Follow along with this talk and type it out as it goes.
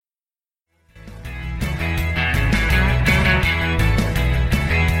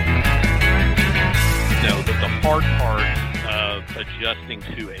adjusting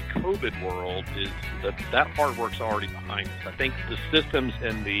to a COVID world is that hard work's already behind us. I think the systems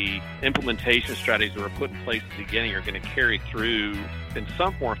and the implementation strategies that were put in place at the beginning are going to carry through in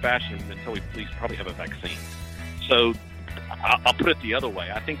some form or fashion until we at least probably have a vaccine. So I'll put it the other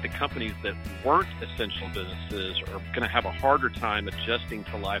way. I think the companies that weren't essential businesses are going to have a harder time adjusting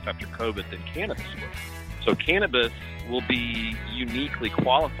to life after COVID than cannabis will. So cannabis will be uniquely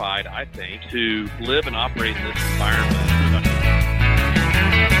qualified, I think, to live and operate in this environment.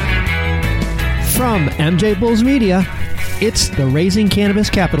 From MJ Bulls Media, it's the Raising Cannabis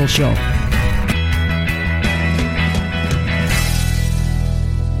Capital Show.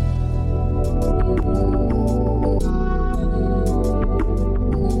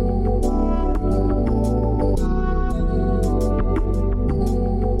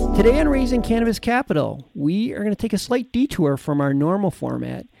 Today on Raising Cannabis Capital, we are going to take a slight detour from our normal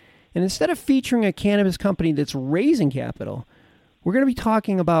format. And instead of featuring a cannabis company that's raising capital, we're going to be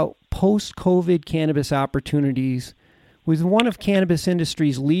talking about post-COVID cannabis opportunities with one of cannabis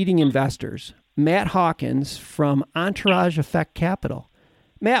industry's leading investors, Matt Hawkins from Entourage Effect Capital.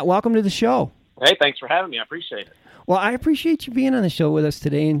 Matt, welcome to the show. Hey, thanks for having me. I appreciate it. Well, I appreciate you being on the show with us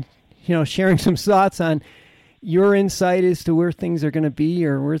today and, sharing some thoughts on your insight as to where things are going to be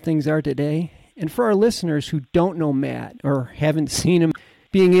or where things are today. And for our listeners who don't know Matt or haven't seen him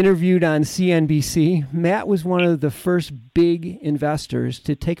being interviewed on CNBC, Matt was one of the first big investors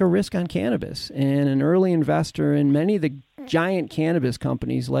to take a risk on cannabis and an early investor in many of the giant cannabis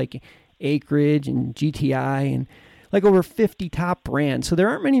companies like Acreage and GTI and like over 50 top brands. So there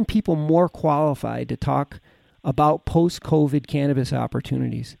aren't many people more qualified to talk about post-COVID cannabis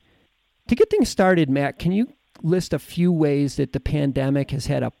opportunities. To get things started, Matt, can you list a few ways that the pandemic has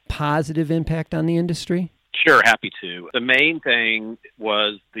had a positive impact on the industry? Sure, happy to. The main thing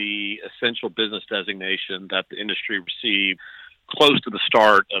was the essential business designation that the industry received close to the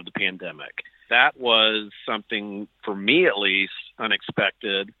start of the pandemic. That was something, for me at least,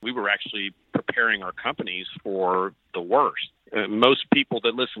 unexpected. We were actually preparing our companies for the worst. Most people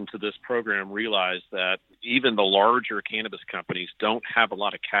that listen to this program realize that even the larger cannabis companies don't have a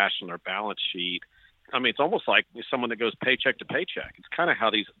lot of cash on their balance sheet. I mean, it's almost like someone that goes paycheck to paycheck. It's kind of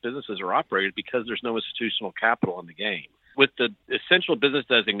how these businesses are operated because there's no institutional capital in the game. With the essential business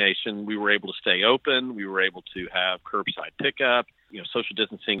designation, we were able to stay open. We were able to have curbside pickup, social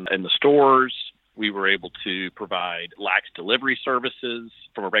distancing in the stores. We were able to provide lax delivery services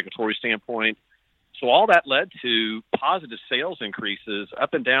from a regulatory standpoint. So all that led to positive sales increases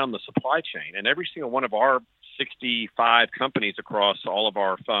up and down the supply chain. And every single one of our 65 companies across all of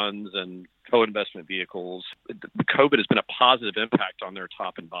our funds and co-investment vehicles, COVID has been a positive impact on their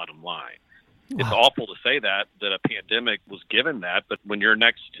top and bottom line. Wow. It's awful to say that a pandemic was given that, but when you're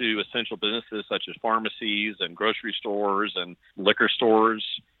next to essential businesses such as pharmacies and grocery stores and liquor stores,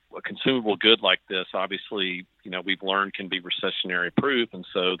 a consumable good like this, obviously, we've learned can be recessionary proof, and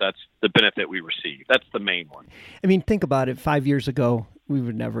so that's the benefit we receive. That's the main one. I mean, think about it. 5 years ago, we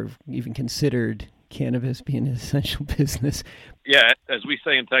would never have even considered cannabis being an essential business. Yeah, as we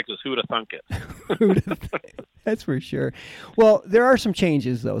say in Texas, who would have thunk it? That's for sure. Well, there are some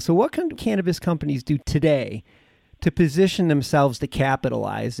changes, though. So what can cannabis companies do today to position themselves to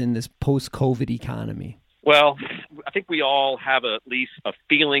capitalize in this post-COVID economy? Well, I think we all have at least a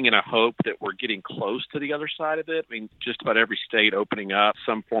feeling and a hope that we're getting close to the other side of it. I mean, just about every state opening up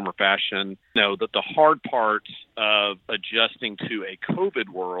some form or fashion. The hard part of adjusting to a COVID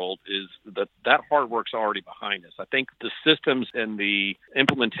world is that hard work's already behind us. I think the systems and the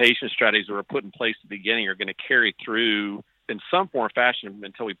implementation strategies that were put in place at the beginning are going to carry through in some form or fashion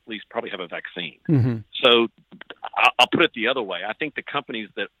until we at least probably have a vaccine. Mm-hmm. So I'll put it the other way. I think the companies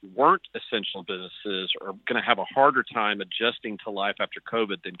that weren't essential businesses are going to have a harder time adjusting to life after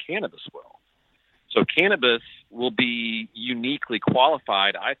COVID than cannabis will. So cannabis will be uniquely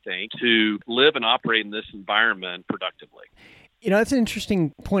qualified, I think, to live and operate in this environment productively. That's an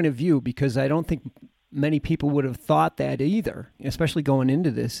interesting point of view because I don't think many people would have thought that either, especially going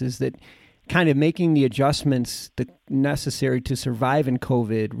into this, is that kind of making the adjustments necessary to survive in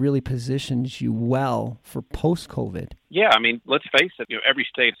COVID really positions you well for post-COVID. Yeah, I mean, let's face it, every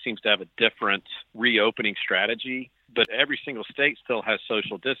state seems to have a different reopening strategy, but every single state still has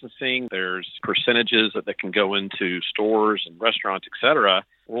social distancing. There's percentages that can go into stores and restaurants, et cetera.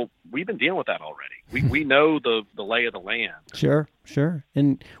 Well, we've been dealing with that already. We know the lay of the land. Sure.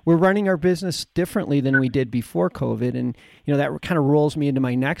 And we're running our business differently than we did before COVID. And, that kind of rolls me into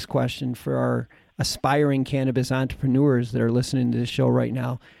my next question for our aspiring cannabis entrepreneurs that are listening to this show right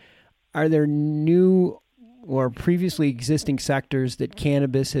now. Are there new or previously existing sectors that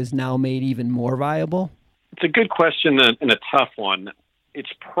cannabis has now made even more viable? It's a good question and a tough one.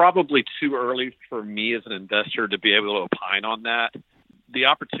 It's probably too early for me as an investor to be able to opine on that. The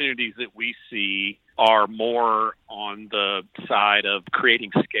opportunities that we see are more on the side of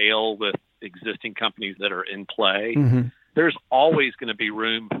creating scale with existing companies that are in play. Mm-hmm. There's always going to be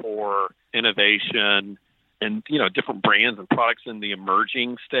room for innovation and, different brands and products in the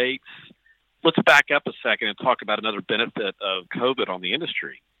emerging states. Let's back up a second and talk about another benefit of COVID on the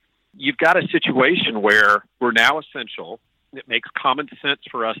industry. You've got a situation where we're now essential. It makes common sense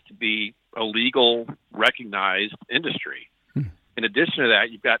for us to be a legal, recognized industry. In addition to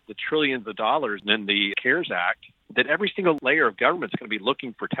that, you've got the trillions of dollars in the CARES Act that every single layer of government is going to be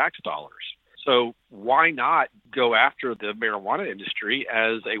looking for tax dollars. So why not go after the marijuana industry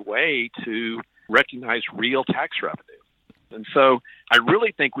as a way to recognize real tax revenue? And so I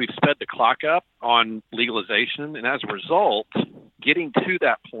really think we've sped the clock up on legalization. And as a result, getting to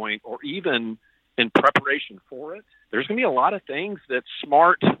that point, or even in preparation for it, there's going to be a lot of things that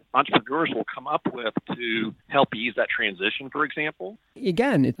smart entrepreneurs will come up with to help ease that transition, for example.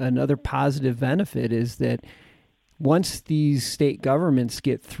 Again, another positive benefit is that once these state governments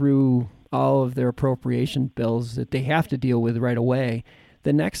get through all of their appropriation bills that they have to deal with right away,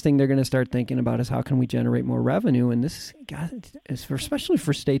 the next thing they're going to start thinking about is how can we generate more revenue? And this, God, especially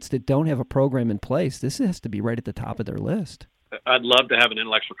for states that don't have a program in place, this has to be right at the top of their list. I'd love to have an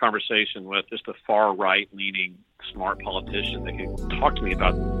intellectual conversation with just a far right-leaning, smart politician that can talk to me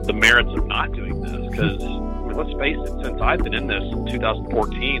about the merits of not doing this. Because let's face it, since I've been in this in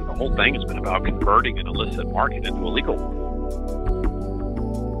 2014, the whole thing has been about converting an illicit market into a legal one.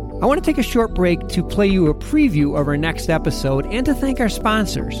 I want to take a short break to play you a preview of our next episode and to thank our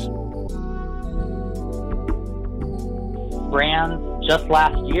sponsors. Brands just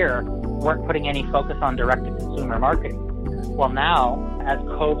last year weren't putting any focus on direct-to-consumer marketing. Well, now, as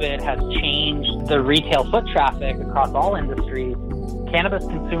COVID has changed the retail foot traffic across all industries, cannabis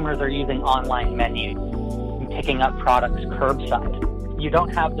consumers are using online menus and picking up products curbside. You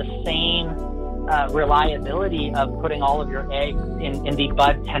don't have the same reliability of putting all of your eggs in the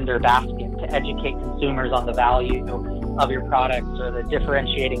bud tender basket to educate consumers on the value of your products or the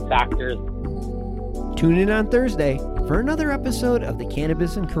differentiating factors. Tune in on Thursday for another episode of the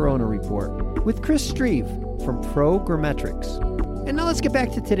Cannabis and Corona Report with Chris Streve from Programmetrics. And now let's get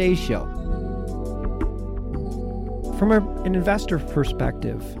back to today's show. From an investor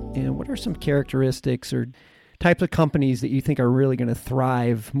perspective, what are some characteristics or types of companies that you think are really going to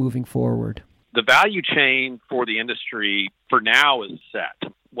thrive moving forward? The value chain for the industry for now is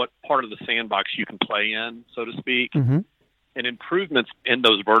set. What part of the sandbox you can play in, so to speak, and improvements in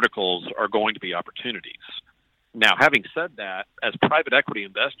those verticals are going to be opportunities. Now, having said that, as private equity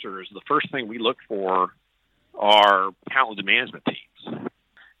investors, the first thing we look for are talented management teams.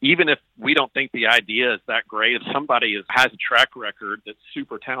 Even if we don't think the idea is that great, if somebody has a track record that's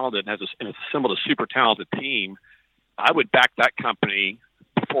super talented and has assembled a super talented team, I would back that company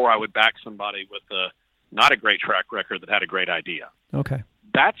before I would back somebody with not a great track record that had a great idea. Okay.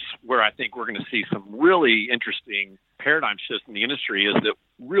 That's where I think we're going to see some really interesting paradigm shifts in the industry, is that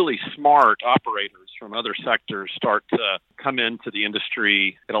really smart operators from other sectors start to come into the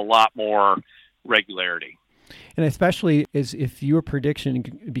industry at a lot more regularity. And especially as if your prediction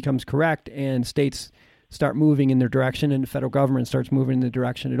becomes correct and states start moving in their direction and the federal government starts moving in the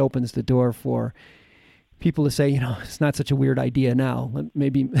direction, it opens the door for people to say, it's not such a weird idea now. Let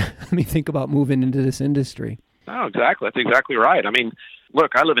me think about moving into this industry. Oh, exactly. That's exactly right. I mean,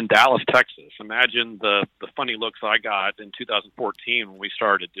 look, I live in Dallas, Texas. Imagine the funny looks I got in 2014 when we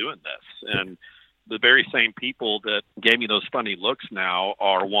started doing this. And the very same people that gave me those funny looks now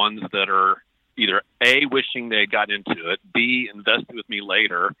are ones that are either A, wishing they had gotten into it, B, invested with me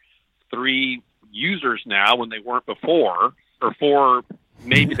later, 3, users now when they weren't before, or 4,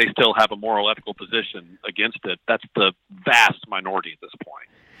 maybe they still have a moral ethical position against it. That's the vast minority at this point.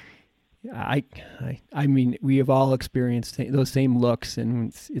 I mean, we have all experienced those same looks, and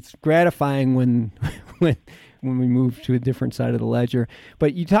it's gratifying when we move to a different side of the ledger.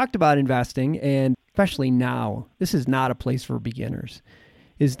 But you talked about investing, and especially now, this is not a place for beginners.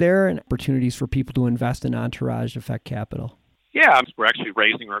 Is there opportunities for people to invest in Entourage Effect Capital? Yeah, we're actually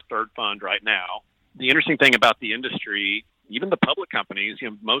raising our third fund right now. The interesting thing about the industry, even the public companies,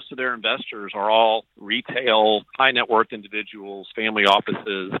 most of their investors are all retail, high net worth individuals, family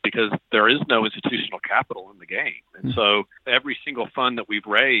offices, because there is no institutional capital in the game. And so every single fund that we've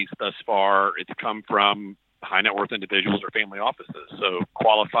raised thus far, it's come from high net worth individuals or family offices. So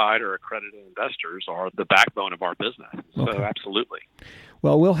qualified or accredited investors are the backbone of our business. So absolutely.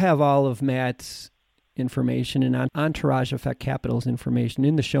 Well, we'll have all of Matt's information and on Entourage Effect Capital's information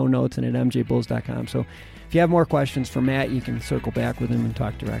in the show notes and at mjbulls.com. So if you have more questions for Matt, you can circle back with him and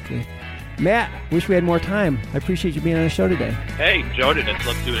talk directly. Matt, wish we had more time. I appreciate you being on the show today. Hey, enjoyed it.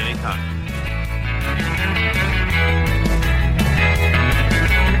 Let's do it anytime.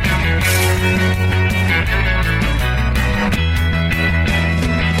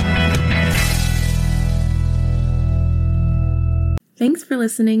 Thanks for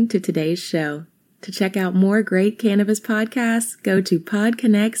listening to today's show. To check out more great cannabis podcasts, go to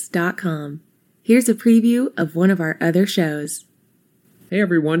podconnects.com. Here's a preview of one of our other shows. Hey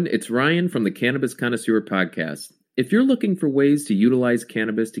everyone, it's Ryan from the Cannabis Connoisseur Podcast. If you're looking for ways to utilize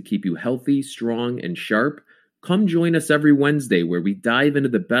cannabis to keep you healthy, strong, and sharp, come join us every Wednesday where we dive into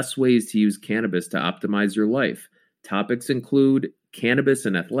the best ways to use cannabis to optimize your life. Topics include cannabis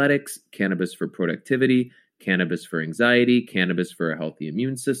and athletics, cannabis for productivity, cannabis for anxiety, cannabis for a healthy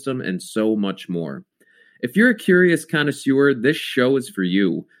immune system, and so much more. If you're a curious connoisseur, this show is for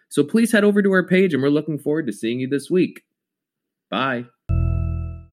you. So please head over to our page and we're looking forward to seeing you this week. Bye.